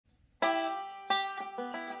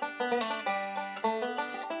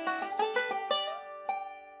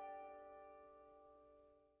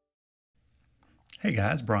Hey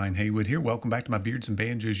guys, Brian Haywood here. Welcome back to my Beards and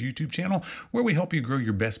Banjos YouTube channel where we help you grow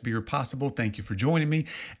your best beard possible. Thank you for joining me.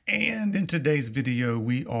 And in today's video,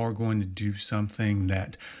 we are going to do something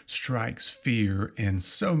that strikes fear in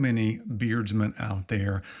so many beardsmen out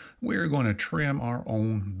there. We're going to trim our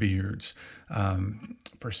own beards.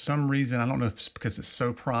 For some reason, I don't know if it's because it's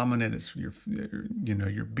so prominent, it's your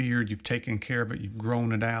beard, you've taken care of it, you've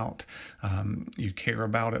grown it out, you care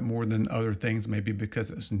about it more than other things, maybe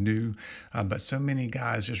because it's new, but so many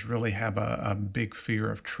guys just really have a big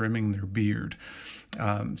fear of trimming their beard.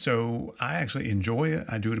 So I actually enjoy it.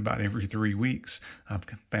 I do it about every 3 weeks. I've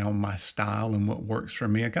found my style and what works for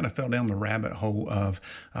me. I kind of fell down the rabbit hole of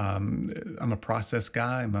I'm a process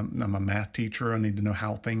guy. I'm a math teacher. I need to know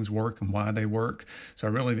how things work and why they work. So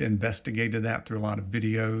I really investigated that through a lot of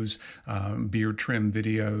videos, beard trim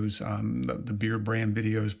videos. The beard brand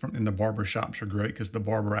videos in the barber shops are great because the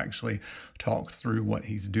barber actually talks through what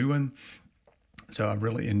he's doing. So I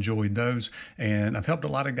really enjoyed those, and I've helped a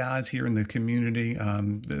lot of guys here in the community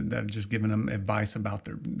that I've just given them advice about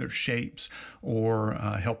their shapes or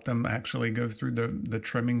help them actually go through the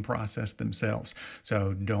trimming process themselves.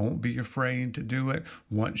 So don't be afraid to do it.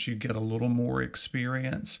 Once you get a little more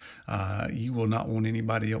experience, you will not want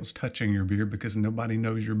anybody else touching your beard because nobody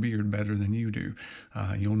knows your beard better than you do.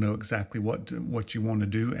 You'll know exactly what you want to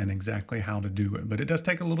do and exactly how to do it. But it does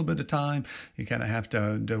take a little bit of time. You kind of have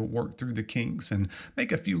to work through the kinks and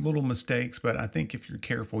make a few little mistakes, but I think if you're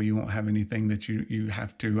careful, you won't have anything that you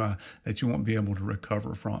have to that you won't be able to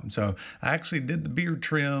recover from. So I actually did the beard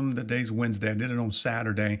trim. The day's Wednesday. I did it on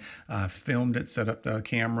Saturday. I filmed it, set up the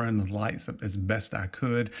camera and the lights as best I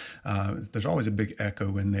could. There's always a big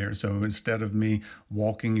echo in there, so instead of me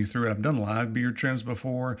walking you through it, I've done live beard trims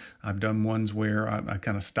before. I've done ones where I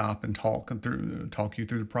kind of stop and talk you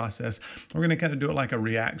through the process. We're going to kind of do it like a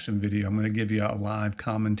reaction video. I'm going to give you a live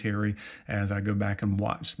commentary as I go back and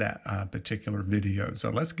watch that particular video. So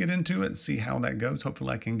let's get into it and see how that goes.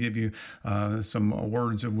 Hopefully I can give you some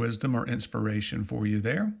words of wisdom or inspiration for you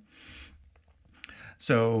there.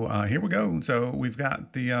 So here we go. So we've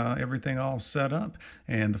got the everything all set up,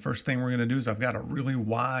 and the first thing we're going to do is I've got a really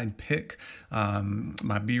wide pick.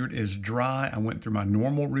 My beard is dry. I went through my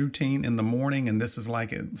normal routine in the morning, and this is like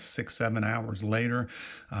 6-7 hours later.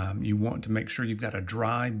 You want to make sure you've got a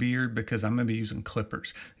dry beard because I'm going to be using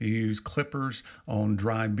clippers. You use clippers on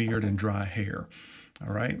dry beard and dry hair.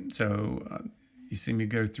 All right. So you see me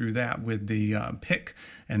go through that with the pick,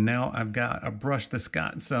 and now I've got a brush that's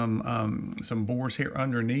got some boar's hair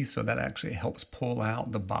underneath, so that actually helps pull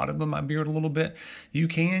out the bottom of my beard a little bit. You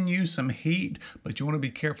can use some heat, but you want to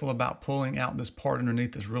be careful about pulling out this part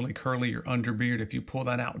underneath that's really curly, your underbeard. If you pull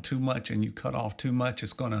that out too much and you cut off too much,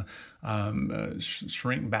 it's going to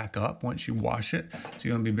shrink back up once you wash it. So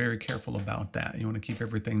you want to be very careful about that. You want to keep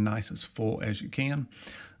everything nice as full as you can.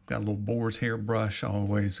 Got a little boar's hair brush. I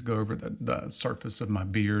always go over the surface of my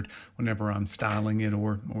beard whenever I'm styling it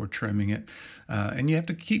or trimming it. And you have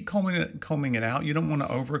to keep combing it out. You don't want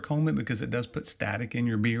to over comb it because it does put static in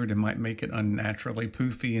your beard and might make it unnaturally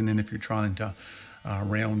poofy. And then if you're trying to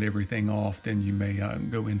round everything off, then you may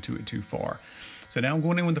go into it too far. So now I'm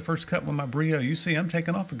going in with the first cut with my Brio. You see I'm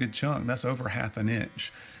taking off a good chunk. That's over 1/2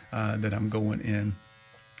 inch that I'm going in.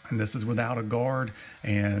 And this is without a guard,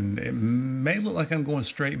 and it may look like I'm going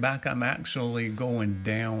straight back. I'm actually going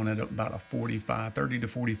down at about a 30 to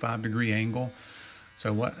 45 degree angle.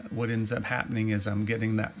 So what ends up happening is I'm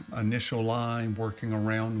getting that initial line working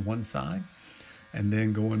around one side and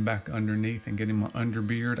then going back underneath and getting my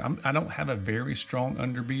underbeard. I don't have a very strong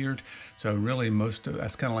underbeard, so really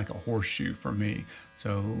that's kind of like a horseshoe for me.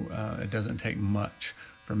 So it doesn't take much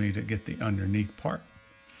for me to get the underneath part.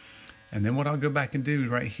 And then what I'll go back and do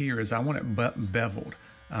right here is I want it beveled.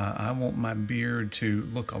 I want my beard to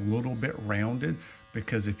look a little bit rounded,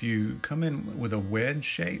 because if you come in with a wedge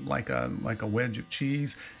shape, like a wedge of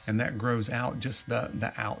cheese, and that grows out just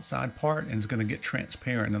the outside part, and it's going to get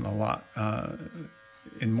transparent and a lot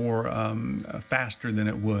more faster than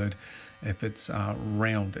it would if it's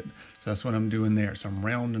rounded. So that's what I'm doing there. So I'm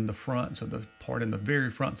rounding the front, so the part in the very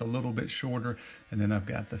front's a little bit shorter, and then I've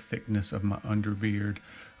got the thickness of my underbeard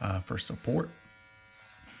for support.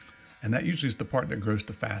 And that usually is the part that grows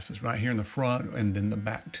the fastest, right here in the front, and then the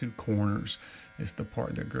back 2 corners is the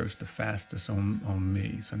part that grows the fastest on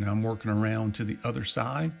me. So now I'm working around to the other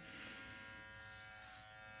side.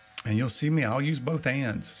 And you'll see me, I'll use both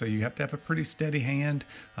hands. So you have to have a pretty steady hand.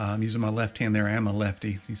 I'm using my left hand there. I am a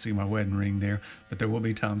lefty. So you see my wedding ring there. But there will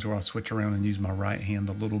be times where I'll switch around and use my right hand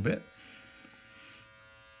a little bit.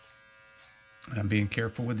 And I'm being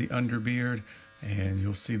careful with the underbeard. And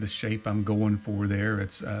you'll see the shape I'm going for there.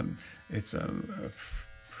 It's a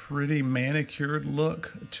pretty manicured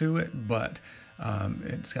look to it, but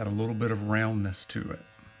it's got a little bit of roundness to it.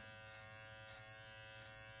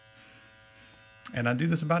 And I do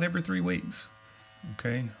this about every 3 weeks,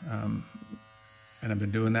 okay? And I've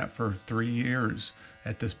been doing that for 3 years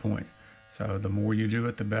at this point. So the more you do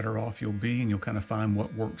it, the better off you'll be, and you'll kind of find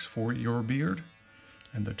what works for your beard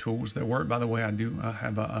and the tools that work. By the way, I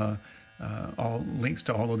have all links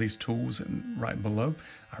to all of these tools right below.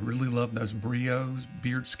 I really love those Brio's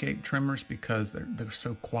Beardscape trimmers because they're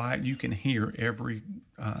so quiet. You can hear every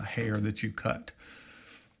hair that you cut.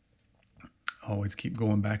 Always keep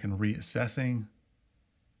going back and reassessing.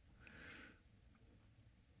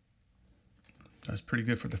 That's pretty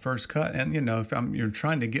good for the first cut. And you know, if you're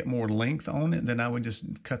trying to get more length on it, then I would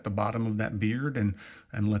just cut the bottom of that beard and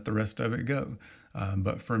let the rest of it go.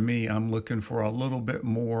 But for me, I'm looking for a little bit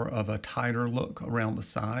more of a tighter look around the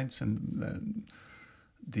sides and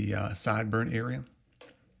the sideburn area.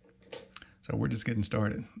 So we're just getting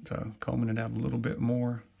started. So combing it out a little bit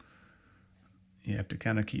more. You have to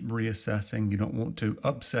kind of keep reassessing. You don't want to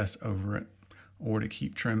obsess over it or to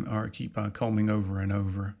keep combing over and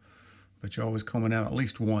over. But you're always combing out at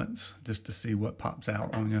least once just to see what pops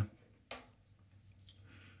out on you.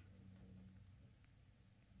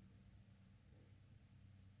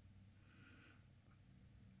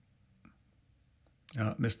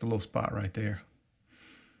 Missed a little spot right there.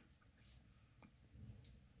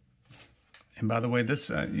 And by the way,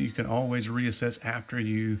 this you can always reassess after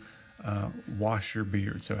you wash your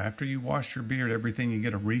beard. So after you wash your beard, everything, you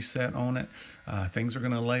get a reset on it. Things are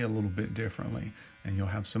going to lay a little bit differently, and you'll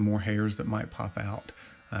have some more hairs that might pop out.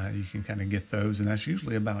 You can kind of get those, and that's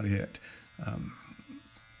usually about it.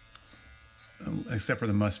 Except for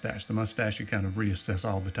the mustache. The mustache you kind of reassess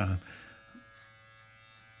all the time.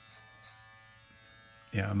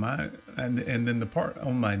 Yeah, and then the part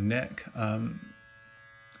on my neck,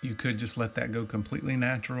 you could just let that go completely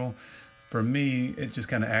natural. For me, it just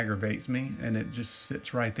kind of aggravates me, and it just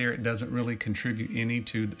sits right there. It doesn't really contribute any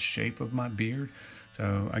to the shape of my beard,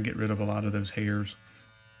 so I get rid of a lot of those hairs.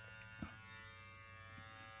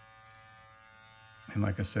 And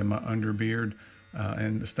like I said, my underbeard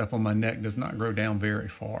and the stuff on my neck does not grow down very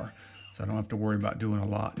far, so I don't have to worry about doing a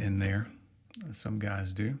lot in there, as some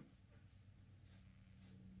guys do.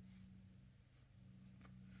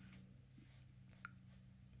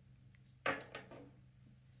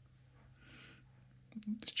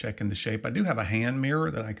 Just checking the shape. I do have a hand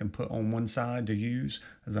mirror that I can put on one side to use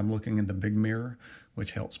as I'm looking in the big mirror,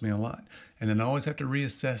 which helps me a lot. And then I always have to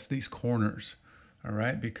reassess these corners, all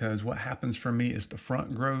right? Because what happens for me is the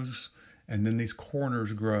front grows and then these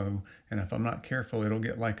corners grow. And if I'm not careful, it'll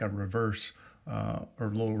get like a reverse or a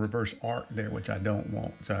little reverse arc there, which I don't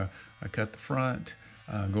want. So I cut the front,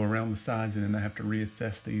 go around the sides, and then I have to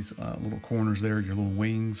reassess these little corners there, your little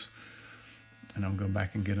wings. And I'll go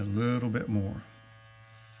back and get a little bit more.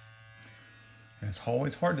 And it's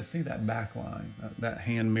always hard to see that back line. That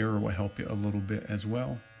hand mirror will help you a little bit as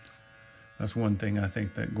well. That's one thing I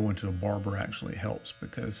think that going to a barber actually helps,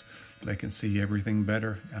 because they can see everything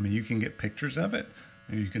better. I mean, you can get pictures of it,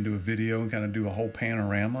 and you can do a video and kind of do a whole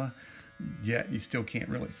panorama, yet you still can't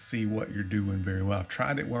really see what you're doing very well. I've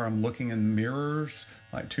tried it where I'm looking in mirrors,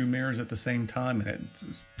 like 2 mirrors at the same time, and it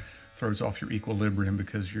just throws off your equilibrium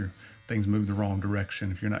because things move the wrong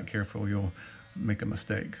direction. If you're not careful, you'll make a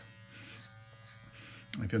mistake.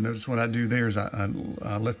 If you'll notice what I do there is I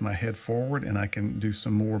lift my head forward, and I can do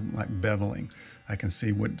some more like beveling. I can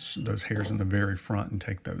see those hairs in the very front and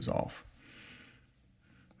take those off.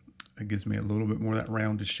 It gives me a little bit more of that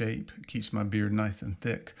rounded shape. It keeps my beard nice and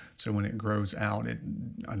thick, so when it grows out,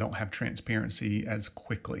 I don't have transparency as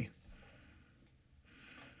quickly.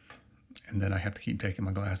 And then I have to keep taking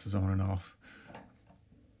my glasses on and off.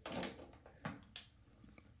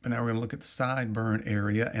 But now we're going to look at the sideburn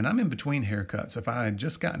area, and I'm in between haircuts. If I had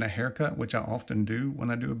just gotten a haircut, which I often do when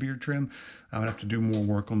I do a beard trim, I would have to do more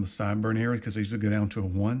work on the sideburn areas because I usually go down to a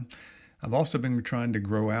 1. I've also been trying to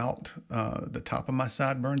grow out the top of my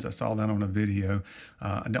sideburns. I saw that on a video.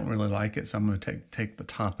 I don't really like it, so I'm going to take the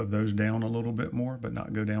top of those down a little bit more, but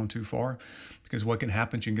not go down too far. Because what can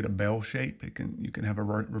happen is you can get a bell shape. You can have a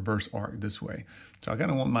reverse arc this way. So I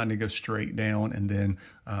kind of want mine to go straight down and then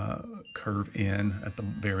curve in at the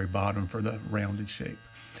very bottom for the rounded shape.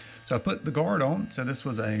 So I put the guard on. So this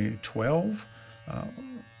was a 12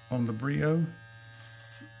 on the Brio.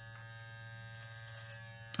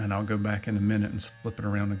 And I'll go back in a minute and flip it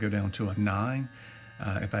around and go down to a 9.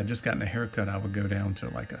 If I had just gotten a haircut, I would go down to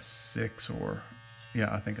like a 6 or,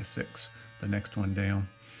 yeah, I think a 6, the next one down.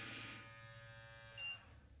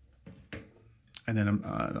 And then I'm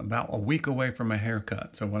about a week away from a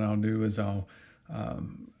haircut. So what I'll do is I'll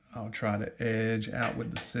I'll try to edge out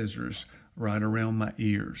with the scissors right around my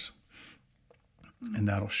ears. And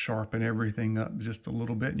that'll sharpen everything up just a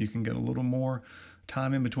little bit. You can get a little more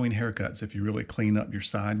time in between haircuts if you really clean up your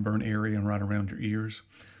sideburn area and right around your ears.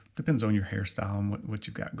 Depends on your hairstyle and what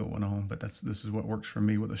you've got going on, but this is what works for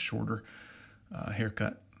me with a shorter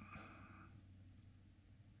haircut.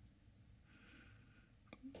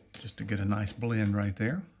 Just to get a nice blend right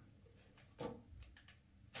there.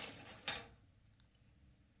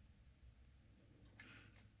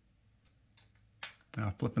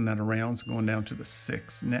 Flipping that around, so going down to the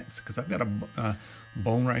 6 next, because I've got a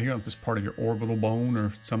bone right here, this part of your orbital bone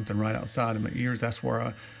or something right outside of my ears. That's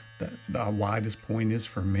where the widest point is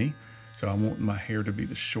for me. So I want my hair to be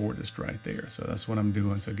the shortest right there. So that's what I'm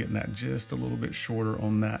doing. So getting that just a little bit shorter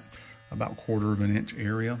on that about 1/4 of an inch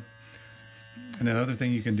area. And the other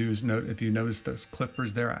thing you can do is note, if you notice those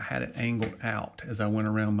clippers there, I had it angled out as I went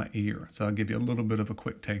around my ear. So I'll give you a little bit of a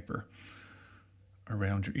quick taper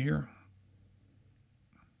around your ear.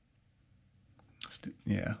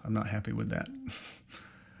 Yeah, I'm not happy with that.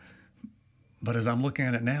 But as I'm looking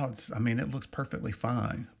at it now, I mean, it looks perfectly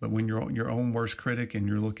fine. But when you're your own worst critic and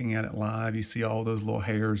you're looking at it live, you see all those little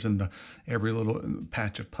hairs and every little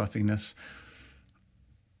patch of puffiness.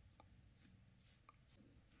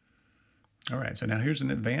 All right, so now here's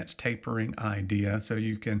an advanced tapering idea. So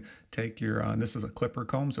you can take your, this is a clipper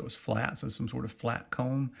comb, so it's flat, so some sort of flat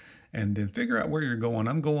comb, and then figure out where you're going.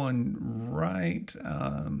 I'm going right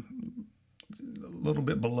a little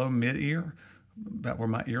bit below mid-ear, about where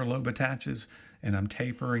my earlobe attaches, and I'm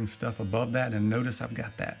tapering stuff above that, and notice I've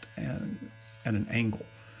got that at an angle.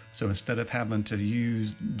 So instead of having to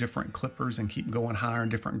use different clippers and keep going higher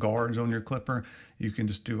and different guards on your clipper, you can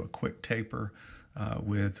just do a quick taper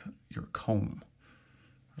with your comb.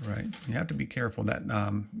 Right, you have to be careful. That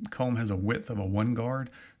comb has a width of a 1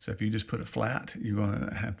 guard, so if you just put it flat, you're going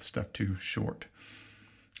to have stuff too short.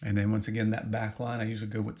 And then once again, that back line, I usually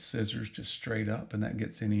go with scissors just straight up, and that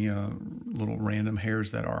gets any little random hairs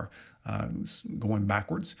that are going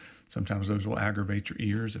backwards. Sometimes those will aggravate your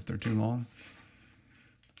ears if they're too long.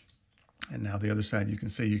 And now the other side, you can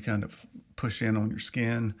see you kind of push in on your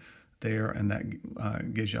skin there, and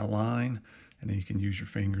that gives you a line. And then you can use your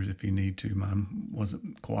fingers if you need to. Mine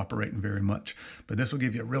wasn't cooperating very much, but this will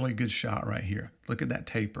give you a really good shot right here. Look at that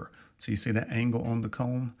taper. So you see that angle on the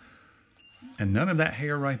comb? And none of that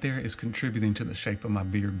hair right there is contributing to the shape of my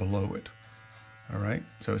beard below it. All right,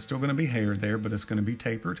 so it's still gonna be hair there, but it's gonna be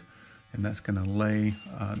tapered, and that's gonna lay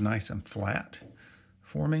nice and flat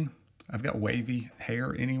for me. I've got wavy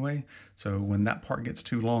hair anyway, so when that part gets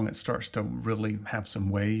too long, it starts to really have some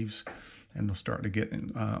waves, and they'll start to get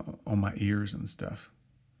in, on my ears and stuff.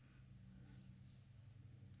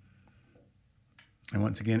 And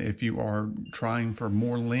once again, if you are trying for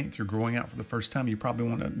more length, you're growing out for the first time, you probably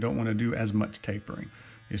don't want to do as much tapering.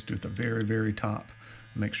 Just do it at the very, very top.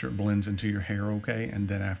 Make sure it blends into your hair okay, and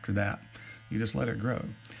then after that, you just let it grow.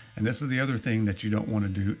 And this is the other thing that you don't want to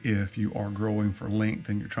do if you are growing for length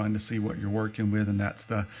and you're trying to see what you're working with, and that's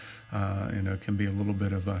the, can be a little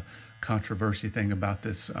bit of a controversy thing about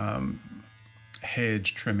this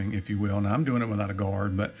hedge trimming, if you will. Now I'm doing it without a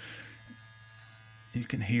guard, but you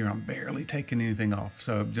can hear I'm barely taking anything off.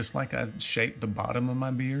 So just like I've shaped the bottom of my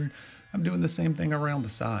beard, I'm doing the same thing around the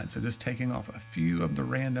side. So just taking off a few of the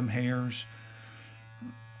random hairs.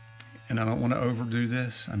 And I don't want to overdo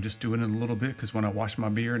this. I'm just doing it a little bit because when I wash my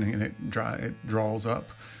beard and it draws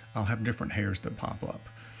up, I'll have different hairs that pop up.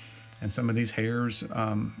 And some of these hairs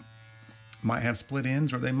might have split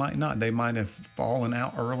ends, or they might not. They might have fallen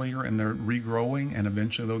out earlier and they're regrowing, and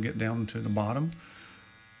eventually they'll get down to the bottom.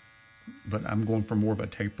 But I'm going for more of a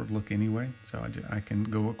tapered look anyway, so I can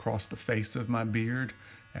go across the face of my beard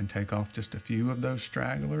and take off just a few of those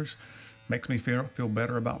stragglers. Makes me feel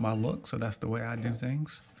better about my look, so that's the way I do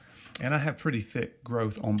things. And I have pretty thick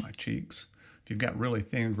growth on my cheeks. If you've got really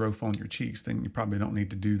thin growth on your cheeks, then you probably don't need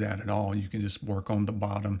to do that at all. You can just work on the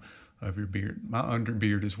bottom of your beard. My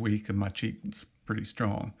underbeard is weak and my cheek is pretty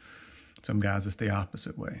strong. Some guys, it's the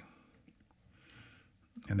opposite way.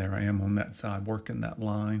 And there I am on that side, working that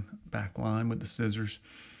line, back line with the scissors,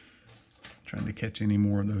 trying to catch any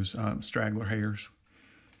more of those straggler hairs.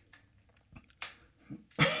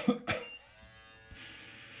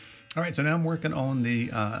 All right, so now I'm working on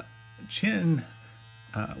the chin,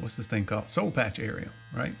 what's this thing called? Soul patch area,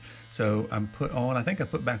 right? So I think I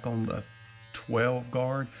put back on the 12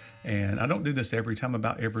 guard. And I don't do this every time,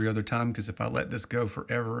 about every other time, because if I let this go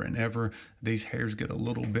forever and ever, these hairs get a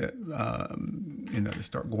little bit, they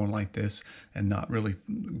start going like this and not really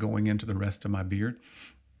going into the rest of my beard.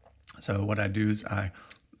 So what I do is I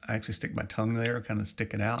actually stick my tongue there, kind of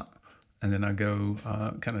stick it out, and then I go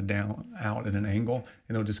kind of down out at an angle,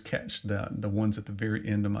 and it'll just catch the ones at the very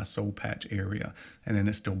end of my soul patch area, and then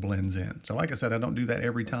it still blends in. So like I said, I don't do that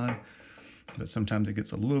every time, but sometimes it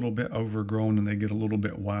gets a little bit overgrown and they get a little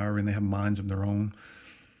bit wiry and they have minds of their own.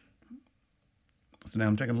 So now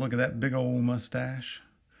I'm taking a look at that big old mustache.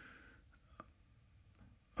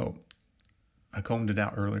 Oh, I combed it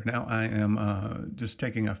out earlier. Now I am just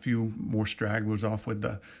taking a few more stragglers off with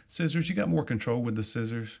the scissors. You got more control with the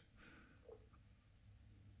scissors.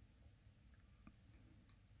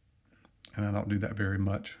 And I don't do that very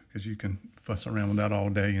much because you can fuss around with that all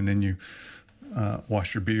day, and then you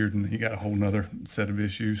wash your beard and you got a whole nother set of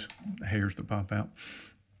issues, hairs that pop out.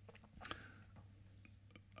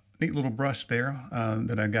 Neat little brush there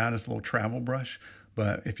that I got. It's a little travel brush.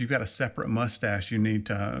 But if you've got a separate mustache, you need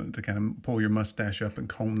to kind of pull your mustache up and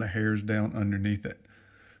comb the hairs down underneath it.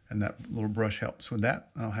 And that little brush helps with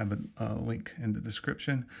that. I'll have a link in the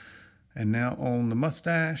description. And now on the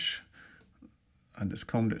mustache, I just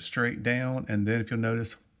combed it straight down. And then if you'll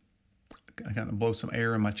notice, I kind of blow some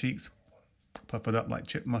air in my cheeks, puff it up like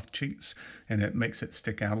chipmunk cheeks, and it makes it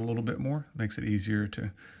stick out a little bit more. Makes it easier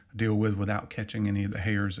to deal with without catching any of the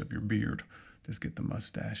hairs of your beard. Just get the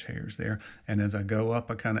mustache hairs there. And as I go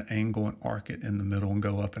up, I kind of angle and arc it in the middle and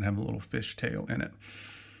go up and have a little fishtail in it.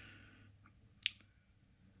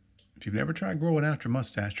 If you've never tried growing out your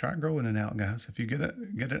mustache, try growing it out, guys. If you get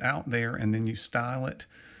it out there and then you style it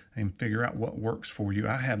and figure out what works for you.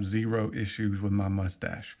 I have zero issues with my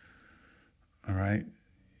mustache. All right.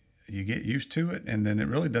 You get used to it, and then it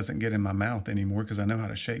really doesn't get in my mouth anymore because I know how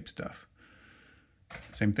to shape stuff.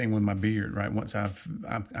 Same thing with my beard, right? Once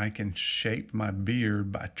I can shape my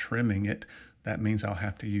beard by trimming it, that means I'll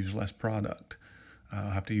have to use less product.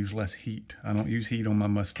 I'll have to use less heat. I don't use heat on my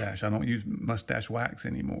mustache. I don't use mustache wax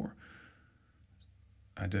anymore.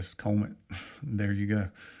 I just comb it. There you go.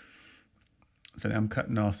 So now I'm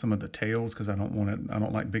cutting off some of the tails because I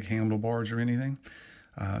don't like big handlebars or anything.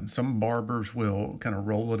 Some barbers will kind of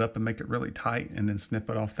roll it up and make it really tight and then snip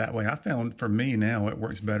it off that way. I found for me now it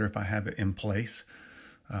works better if I have it in place,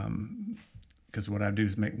 because what I do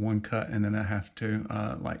is make one cut and then I have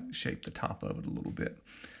to like shape the top of it a little bit.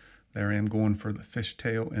 There I am going for the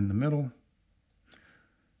fishtail in the middle.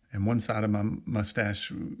 And one side of my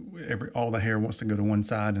mustache, all the hair wants to go to one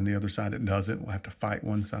side, and the other side it doesn't. We'll have to fight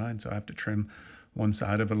one side, so I have to trim one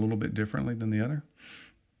side of it a little bit differently than the other.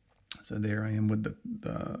 So there I am with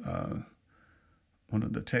the one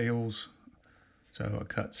of the tails. So I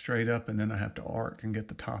cut straight up, and then I have to arc and get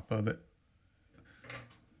the top of it.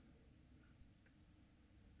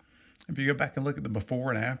 If you go back and look at the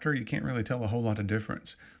before and after, you can't really tell a whole lot of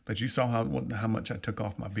difference. But you saw how much I took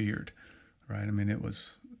off my beard, right? I mean, it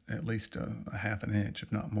was at least a half an inch,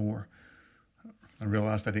 if not more. I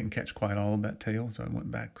realized I didn't catch quite all of that tail, so I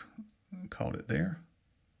went back and caught it there.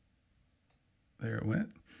 There it went.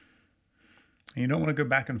 And you don't want to go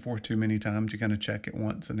back and forth too many times. You kind of check it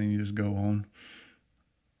once, and then you just go on.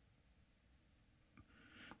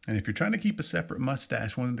 And if you're trying to keep a separate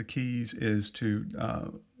mustache, one of the keys is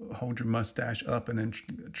to hold your mustache up and then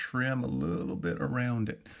trim a little bit around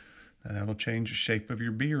it. That'll change the shape of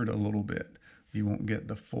your beard a little bit. You won't get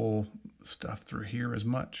the full stuff through here as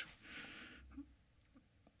much.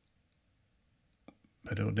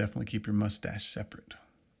 But it'll definitely keep your mustache separate.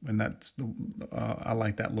 And that's I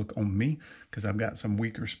like that look on me because I've got some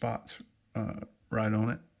weaker spots right on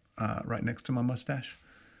it, right next to my mustache.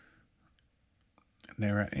 And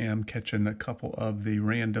there I am catching a couple of the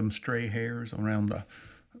random stray hairs around the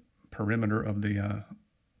perimeter of the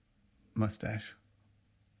mustache.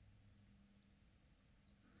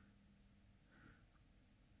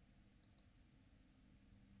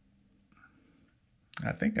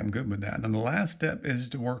 I think I'm good with that. And the last step is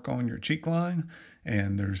to work on your cheek line.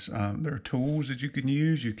 And there are tools that you can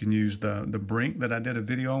use. You can use the brink that I did a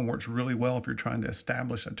video on. Works really well if you're trying to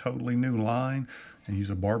establish a totally new line, and use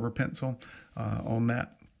a barber pencil on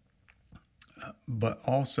that. But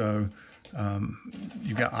also,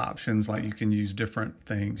 you've got options like you can use different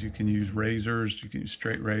things. You can use razors, you can use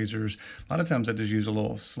straight razors. A lot of times I just use a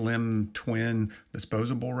little slim twin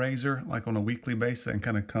disposable razor, like on a weekly basis, and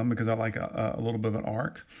kind of come because I like a little bit of an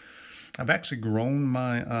arc. I've actually grown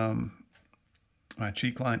my my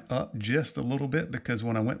cheek line up just a little bit because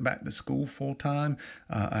when I went back to school full time,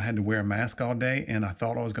 I had to wear a mask all day, and I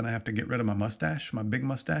thought I was going to have to get rid of my mustache, my big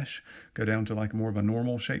mustache, go down to like more of a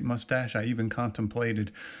normal shaped mustache. I even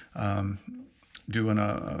contemplated going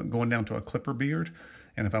down to a clipper beard.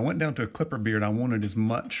 And if I went down to a clipper beard, I wanted as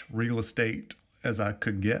much real estate as I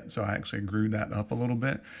could get. So I actually grew that up a little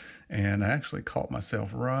bit, and I actually caught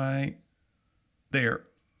myself right there.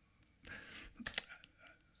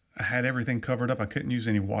 I had everything covered up. I couldn't use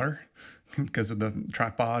any water because of the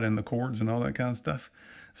tripod and the cords and all that kind of stuff.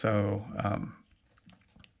 So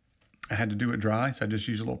I had to do it dry, so I just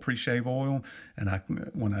used a little pre-shave oil. And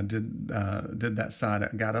when I did that side, I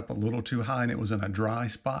got up a little too high, and it was in a dry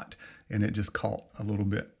spot, and it just caught a little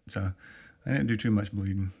bit. So I didn't do too much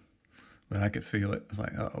bleeding, but I could feel it. I was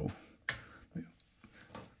like, uh-oh.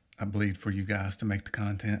 I bleed for you guys to make the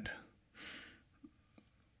content.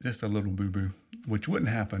 Just a little boo-boo, which wouldn't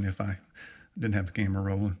happen if I didn't have the camera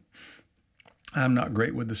rolling. I'm not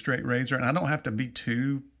great with the straight razor, and I don't have to be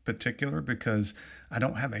too particular because I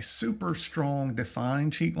don't have a super strong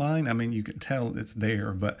defined cheek line. I mean, you can tell it's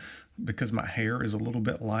there, but because my hair is a little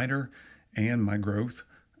bit lighter and my growth,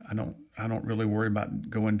 I don't really worry about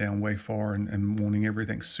going down way far and wanting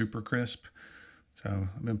everything super crisp. So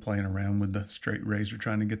I've been playing around with the straight razor,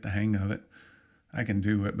 trying to get the hang of it. I can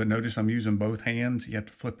do it, but notice I'm using both hands. You have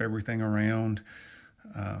to flip everything around.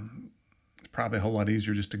 It's probably a whole lot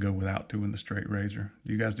easier just to go without doing the straight razor.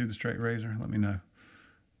 Do you guys do the straight razor? Let me know.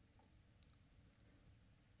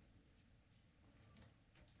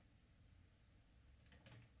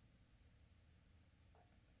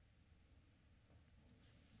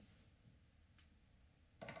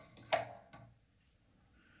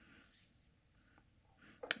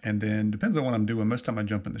 And then depends on what I'm doing. Most of the time I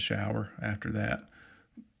jump in the shower after that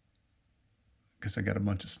because I got a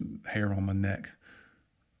bunch of hair on my neck.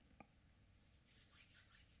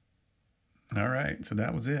 All right, so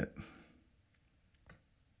that was it.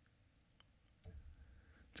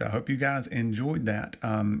 So I hope you guys enjoyed that.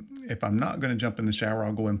 If I'm not going to jump in the shower,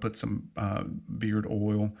 I'll go and put some beard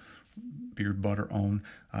oil, beard butter on,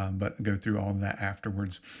 but go through all of that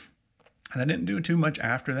afterwards. And I didn't do too much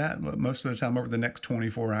after that, but most of the time over the next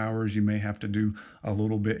 24 hours, you may have to do a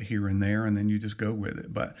little bit here and there, and then you just go with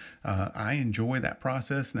it. But I enjoy that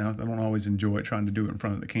process. Now, I don't always enjoy it trying to do it in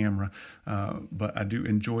front of the camera, but I do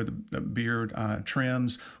enjoy the beard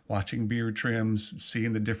trims, watching beard trims,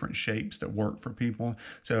 seeing the different shapes that work for people.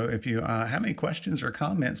 So if you have any questions or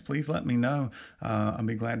comments, please let me know. I'll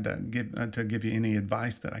be glad to give you any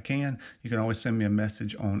advice that I can. You can always send me a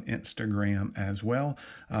message on Instagram as well.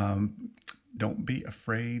 Don't be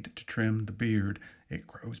afraid to trim the beard. It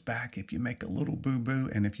grows back if you make a little boo-boo,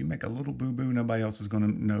 and if you make a little boo-boo, nobody else is going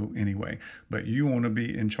to know anyway. But you want to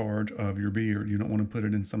be in charge of your beard. You don't want to put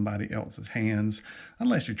it in somebody else's hands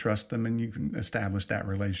unless you trust them and you can establish that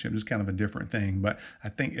relationship. It's kind of a different thing, but I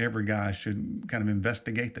think every guy should kind of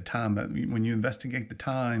investigate the time. But when you investigate the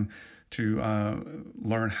time to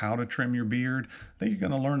learn how to trim your beard, I think you're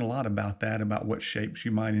going to learn a lot about that, about what shapes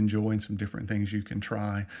you might enjoy and some different things you can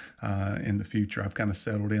try in the future. I've kind of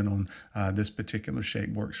settled in on this particular shape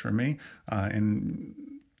works for me, and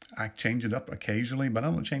I change it up occasionally, but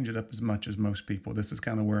I don't change it up as much as most people. This is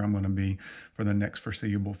kind of where I'm going to be for the next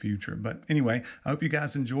foreseeable future. But anyway, I hope you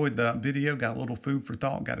guys enjoyed the video, got a little food for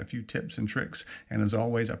thought, got a few tips and tricks. And as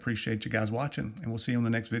always, I appreciate you guys watching, and we'll see you on the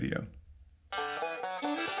next video.